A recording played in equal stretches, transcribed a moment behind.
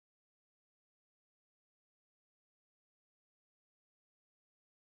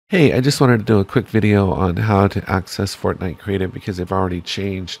Hey, I just wanted to do a quick video on how to access Fortnite Creative because they've already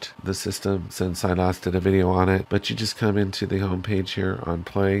changed the system since I last did a video on it. But you just come into the home page here on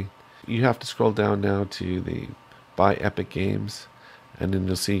Play. You have to scroll down now to the Buy Epic Games, and then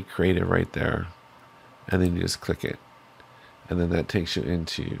you'll see Creative right there. And then you just click it. And then that takes you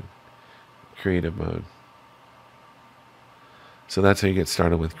into Creative mode. So that's how you get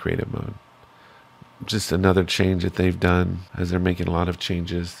started with Creative mode. Just another change that they've done as they're making a lot of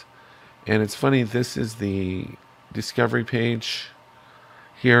changes. And it's funny, this is the discovery page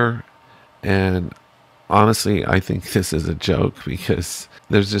here, and honestly I think this is a joke because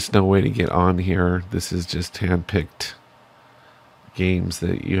there's just no way to get on here. This is just hand-picked games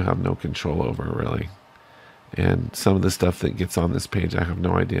that you have no control over, really. And some of the stuff that gets on this page, I have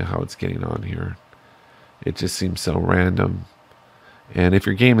no idea how it's getting on here. It just seems so random. And if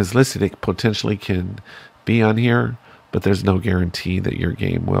your game is listed, it potentially can be on here, but there's no guarantee that your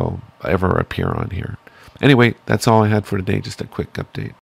game will ever appear on here. Anyway, that's all I had for today, just a quick update.